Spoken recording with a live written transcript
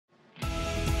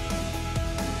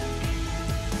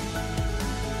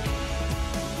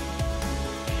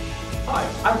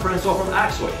I'm Francois from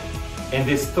Axway. In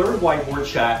this third whiteboard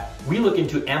chat, we look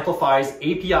into Amplify's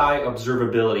API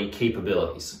observability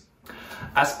capabilities.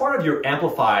 As part of your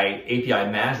Amplify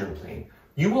API Management plane,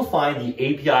 you will find the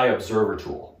API Observer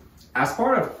tool. As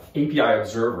part of API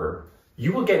Observer,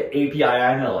 you will get API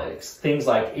analytics, things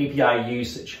like API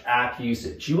usage, app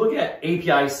usage. You will get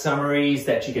API summaries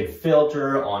that you can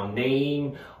filter on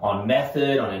name, on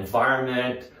method, on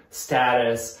environment,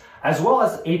 status, as well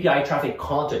as API traffic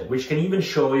content, which can even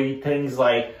show you things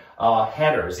like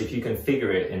headers if you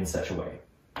configure it in such a way.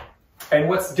 And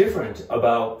what's different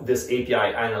about this API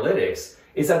analytics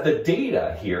is that the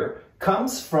data here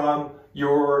comes from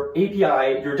your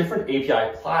different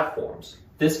API platforms.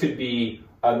 This could be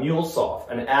a MuleSoft,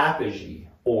 an Apigee,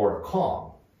 or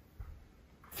Calm.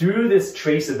 Through this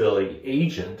traceability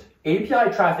agent,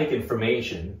 API traffic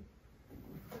information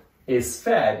is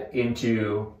fed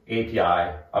into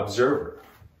API Observer.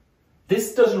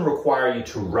 This doesn't require you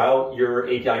to route your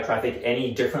API traffic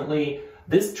any differently.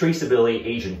 This traceability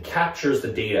agent captures the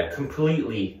data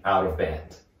completely out of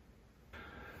band.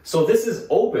 So this is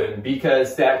open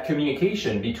because that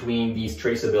communication between these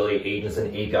traceability agents and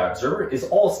API Observer is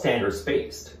all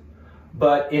standards-based.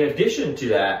 But in addition to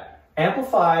that,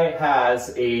 Amplify has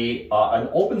an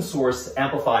open source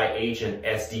Amplify Agent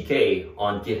SDK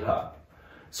on GitHub.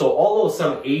 So although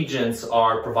some agents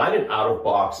are provided out of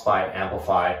box by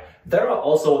Amplify, there are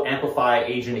also Amplify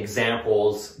agent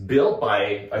examples built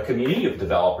by a community of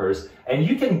developers, and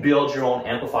you can build your own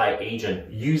Amplify agent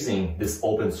using this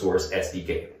open source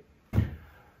SDK.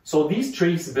 So these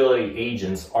traceability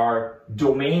agents are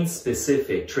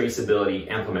domain-specific traceability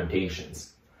implementations.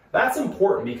 That's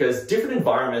important because different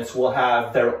environments will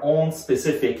have their own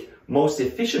specific, most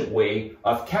efficient way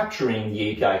of capturing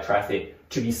the API traffic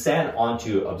to be sent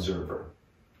onto Observer.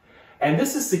 And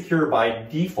this is secure by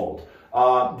default.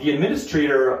 The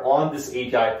administrator on this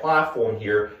API platform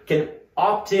here can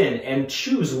opt in and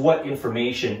choose what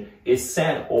information is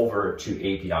sent over to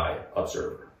API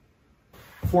Observer.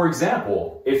 For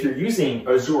example, if you're using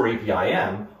Azure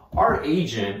APIM, our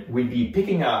agent would be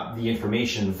picking up the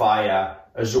information via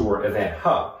Azure Event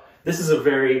Hub. This is a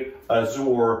very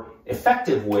Azure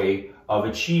effective way of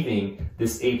achieving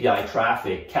this API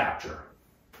traffic capture.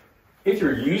 If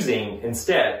you're using,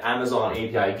 instead, Amazon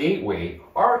API Gateway,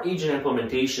 our agent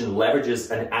implementation leverages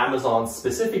an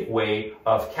Amazon-specific way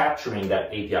of capturing that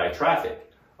API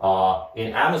traffic.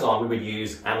 In Amazon, we would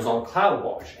use Amazon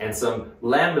CloudWatch, and some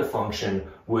Lambda function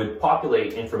would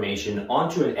populate information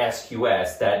onto an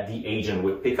SQS that the agent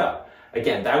would pick up.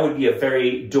 Again, that would be a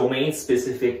very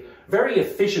domain-specific, very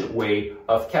efficient way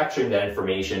of capturing that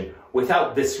information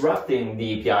without disrupting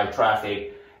the API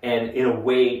traffic and in a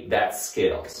way that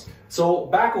scales. So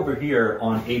back over here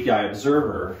on API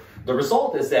Observer, the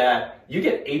result is that you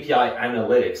get API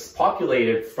analytics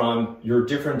populated from your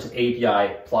different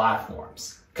API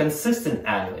platforms. Consistent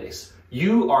analytics.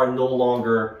 You are no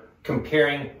longer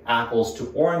comparing apples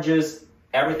to oranges.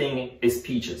 Everything is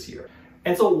peaches here.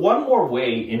 And so one more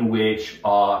way in which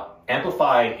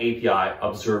Amplify API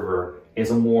Observer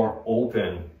is a more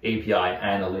open API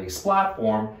analytics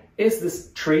platform is this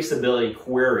Traceability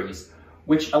Queries,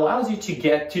 which allows you to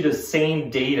get to the same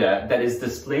data that is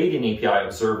displayed in API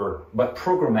Observer, but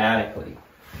programmatically.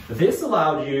 This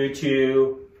allows you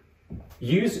to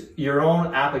use your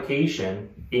own application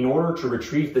in order to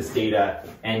retrieve this data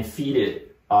and feed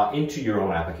it into your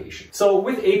own application. So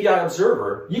with API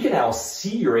Observer, you can now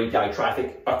see your API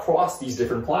traffic across these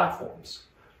different platforms.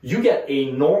 You get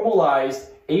a normalized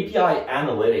API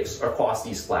analytics across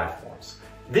these platforms.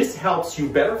 This helps you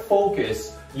better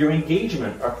focus your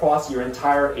engagement across your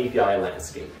entire API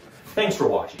landscape. Thanks for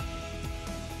watching.